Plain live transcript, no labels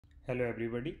Hello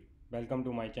everybody, welcome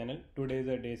to my channel. Today is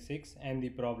the day 6 and the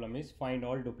problem is find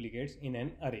all duplicates in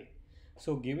an array.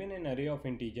 So given an array of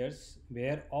integers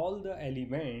where all the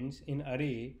elements in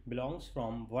array belongs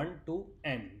from 1 to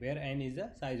n, where n is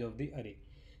the size of the array.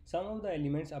 Some of the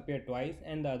elements appear twice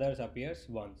and the others appears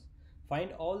once.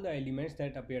 Find all the elements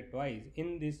that appear twice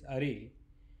in this array.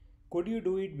 Could you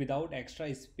do it without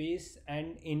extra space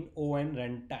and in on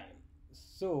runtime?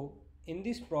 So in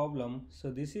this problem, so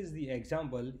this is the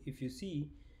example. If you see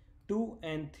 2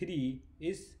 and 3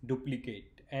 is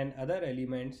duplicate and other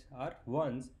elements are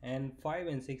ones and 5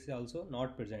 and 6 also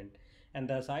not present, and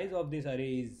the size of this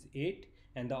array is 8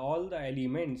 and all the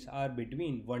elements are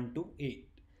between 1 to 8.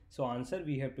 So answer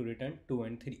we have to return 2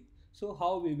 and 3. So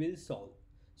how we will solve?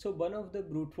 So one of the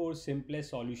brute force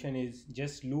simplest solution is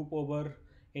just loop over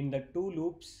in the two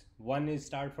loops. One is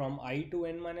start from I to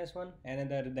n minus 1,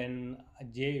 another then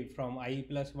j from I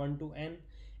plus 1 to n,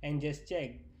 and just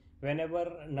check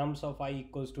whenever nums of I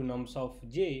equals to nums of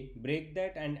j, break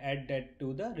that and add that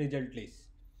to the result list.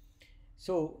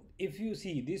 So if you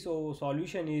see this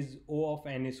solution is O of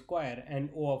n square and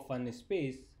O of 1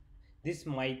 space, this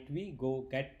might we go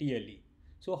get TLE.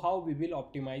 So how we will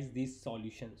optimize these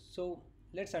solutions? So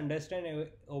let's understand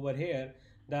over here.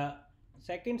 The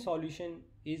second solution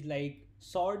is like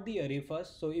sort the array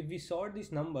first. So if we sort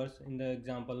these numbers in the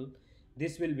example,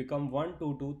 this will become 1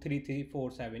 2 2 3 3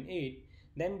 4 7 8.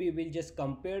 Then we will just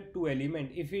compare two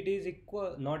element. If it is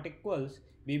equal not equals,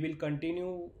 we will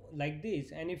continue like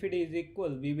this, and if it is equal,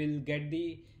 we will get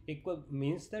the equal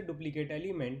means the duplicate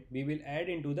element. We will add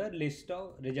into the list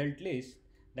of result list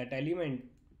that element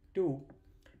 2,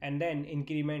 and then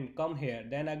increment come here.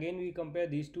 Then again we compare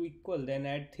these two equal, then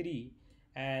add 3,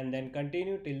 and then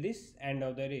continue till this end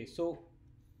of the array. So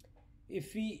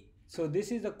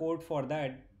this is the code for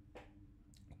that.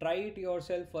 Try it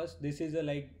yourself first. This is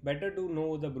better to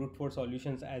know the brute force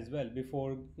solutions as well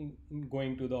before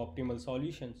going to the optimal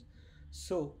solutions.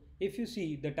 So if you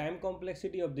see, the time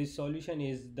complexity of this solution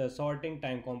is the sorting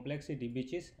time complexity,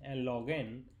 which is n log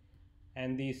n,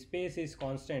 and the space is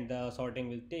constant, the sorting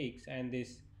will takes, and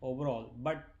this overall,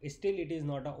 but still it is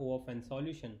not a O of n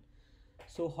solution.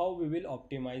 So how we will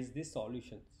optimize this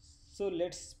solution? So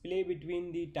let's play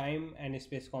between the time and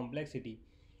space complexity.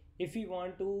 If we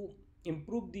want to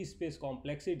improve the space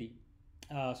complexity,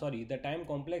 the time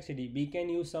complexity, we can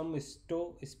use some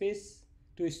space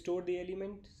to store the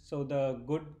element. So the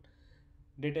good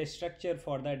data structure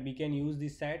for that, we can use the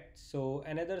set. So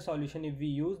another solution, if we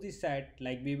use the set,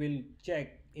 like we will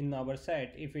check in our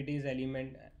set, if it is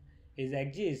element is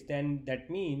exists, then that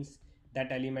means that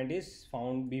element is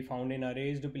found in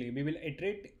array is duplicate. We will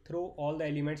iterate through all the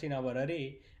elements in our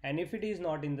array, and if it is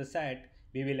not in the set,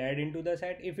 we will add into the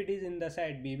set. If it is in the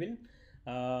set, we will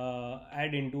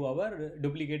add into our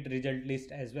duplicate result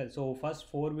list as well. So first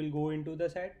 4 will go into the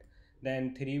set,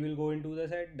 then 3 will go into the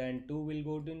set, then 2 will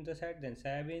go into the set, then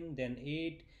 7, then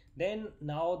 8, then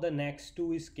now the next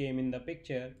 2 is came in the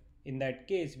picture. In that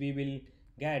case, we will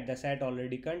get the set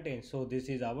already contains. So this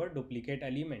is our duplicate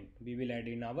element, we will add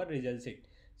in our result set.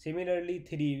 Similarly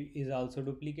 3 is also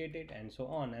duplicated, and so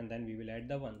on, and then we will add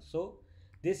the 1. So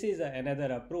this is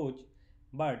another approach.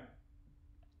 But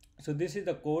so this is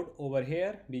the code over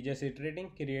here. We just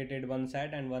iterating, created one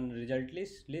set and one result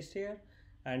list here,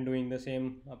 and doing the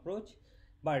same approach.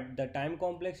 But the time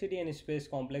complexity and space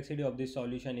complexity of this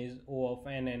solution is O of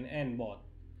n and n both.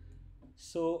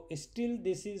 So still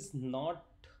this is not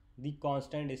the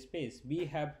constant space. We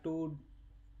have to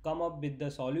come up with the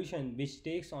solution which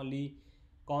takes only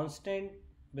constant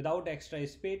without extra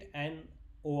space and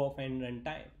O of n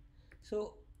runtime.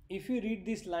 So if you read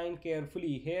this line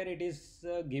carefully, here it is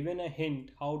given a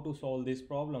hint how to solve this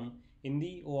problem in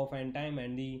the O of n time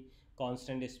and the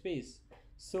constant space.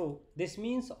 So this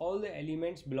means all the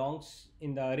elements belongs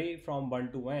in the array from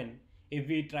 1 to n. If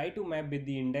we try to map with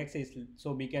the indexes,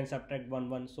 so we can subtract 1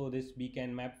 1, so this we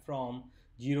can map from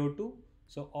 0 to,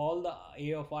 so all the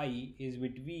a of I is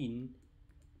between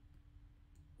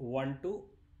 1 to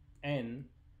n.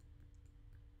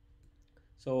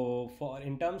 So for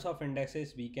in terms of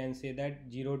indexes, we can say that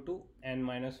 0 to n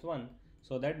minus 1,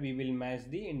 so that we will match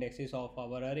the indexes of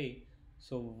our array.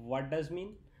 So what does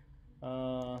mean?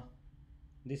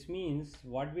 This means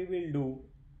what we will do,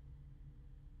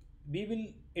 we will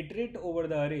iterate over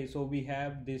the array. So we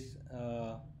have this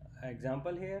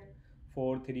example here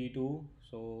 4 3 2,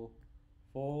 so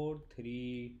 4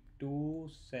 3 2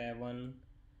 7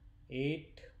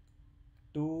 8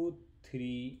 2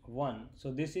 3 1.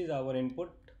 So this is our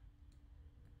input.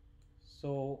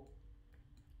 So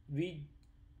we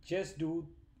just do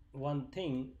one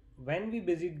thing. When we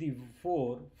visit the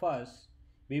 4 first,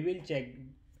 we will check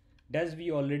does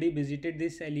we already visited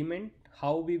this element?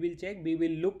 How we will check? We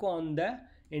will look on the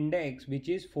index which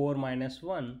is 4 minus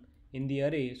 1 in the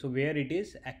array, so where it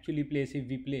is actually placed. If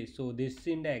we place, so this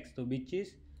index, so which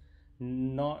is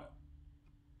not,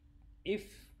 if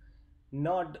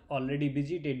not already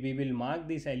visited, we will mark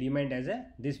this element as a,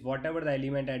 this whatever the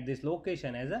element at this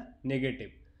location, as a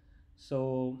negative.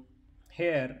 So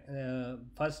here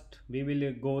first we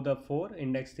will go the 4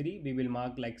 index 3, we will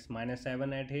mark like minus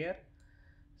 7 at here.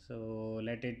 So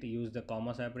let it use the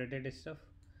comma separated stuff,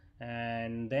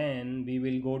 and then we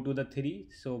will go to the 3,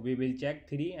 so we will check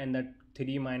 3, and the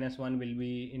 3 minus 1 will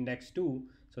be index 2,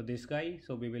 so this guy,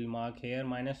 so we will mark here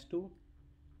minus 2.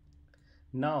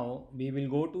 Now we will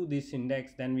go to this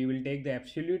index, then we will take the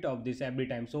absolute of this every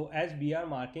time. So as we are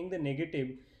marking the negative,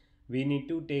 we need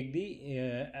to take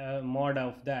the mod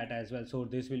of that as well. So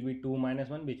this will be 2 minus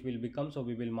 1, which will become, so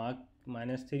we will mark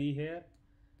minus 3 here.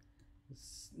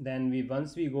 Then we,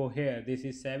 once we go here, this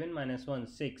is 7 minus 1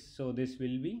 6, so this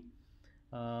will be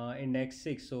index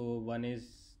 6. So one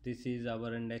is, this is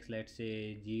our index, let's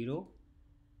say 0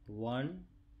 1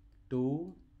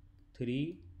 2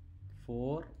 3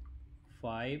 4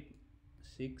 5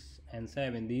 6 and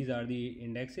 7. These are the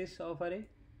indexes of array,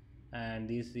 and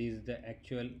this is the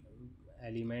actual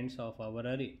elements of our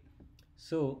array.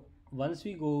 So once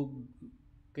we go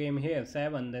came here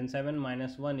 7, then 7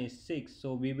 minus 1 is 6,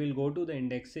 so we will go to the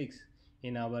index 6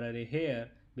 in our array here,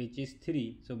 which is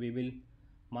 3, so we will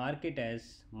mark it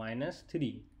as minus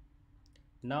 3.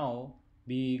 Now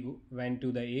we went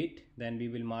to the 8, then we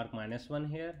will mark minus 1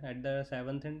 here at the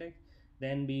 7th index,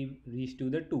 then we reach to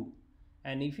the 2,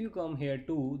 and if you come here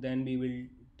 2, then we will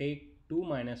take 2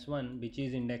 minus 1, which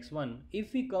is index 1.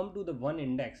 If we come to the 1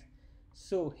 index,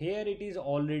 so here it is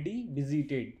already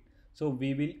visited, so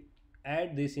we will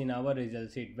add this in our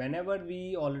result sheet. Whenever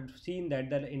we all seen that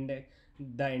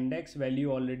the index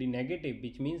value already negative,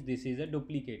 which means this is a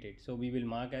duplicated, so we will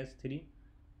mark as 3.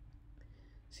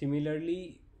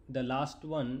 Similarly, the last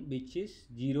one, which is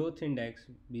 0th index,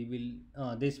 we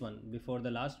will this one before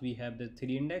the last, we have the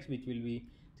 3 index, which will be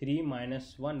 3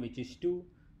 minus 1, which is 2.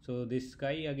 So this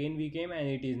guy again we came, and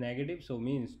it is negative, so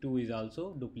means 2 is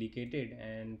also duplicated,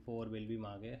 and 4 will be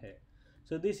marked here.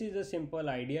 So this is a simple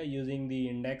idea using the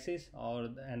indexes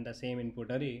and the same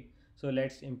input array. So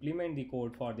let's implement the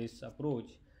code for this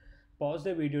approach. Pause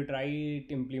the video, try it,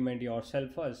 implement yourself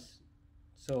first.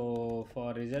 So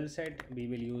for result set, we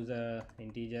will use a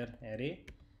integer array,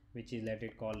 which is, let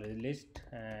it call list,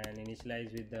 and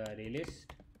initialize with the array list.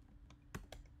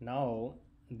 Now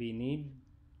we need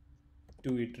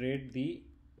to iterate the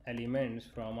elements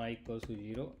from I equals to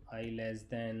 0, I less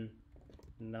than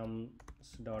nums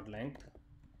dot length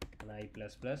and I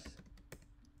plus plus.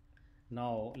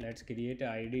 Now let's create a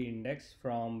id index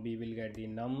from, we will get the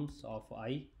nums of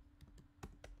I.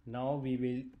 Now we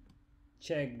will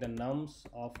check the nums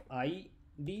of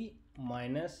id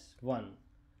minus 1.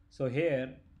 So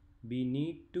here we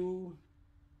need to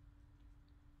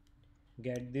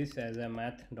get this as a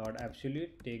math dot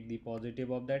absolute, take the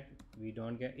positive of that, we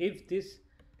don't get. If this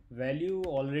value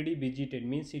already visited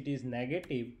means it is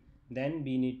negative, then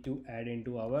we need to add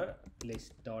into our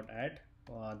list dot add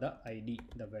the id,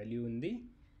 the value in the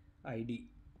id,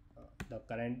 the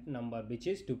current number, which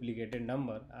is duplicated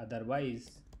number. Otherwise,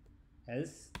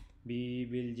 else we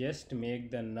will just make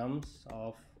the nums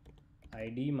of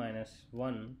id minus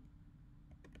 1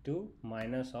 to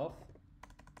minus of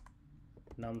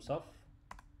nums of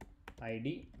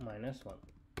id minus 1.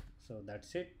 So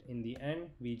that's it. In the end,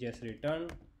 we just return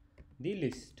the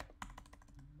list.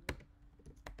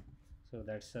 So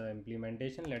that's the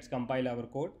implementation. Let's compile our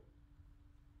code,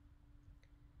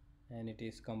 and it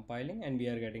is compiling, and we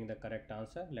are getting the correct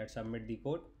answer. Let's submit the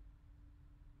code,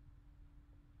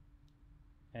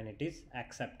 and it is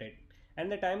accepted.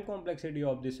 And the time complexity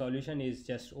of the solution is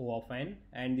just O of n,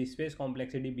 and the space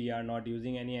complexity, we are not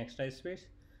using any extra space,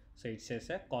 so it's just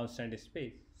a constant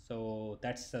space. So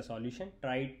that's the solution.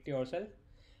 Try it yourself,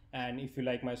 and if you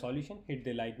like my solution, hit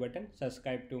the like button,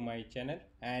 subscribe to my channel,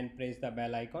 and press the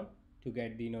bell icon to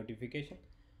get the notification.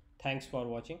 Thanks for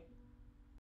watching.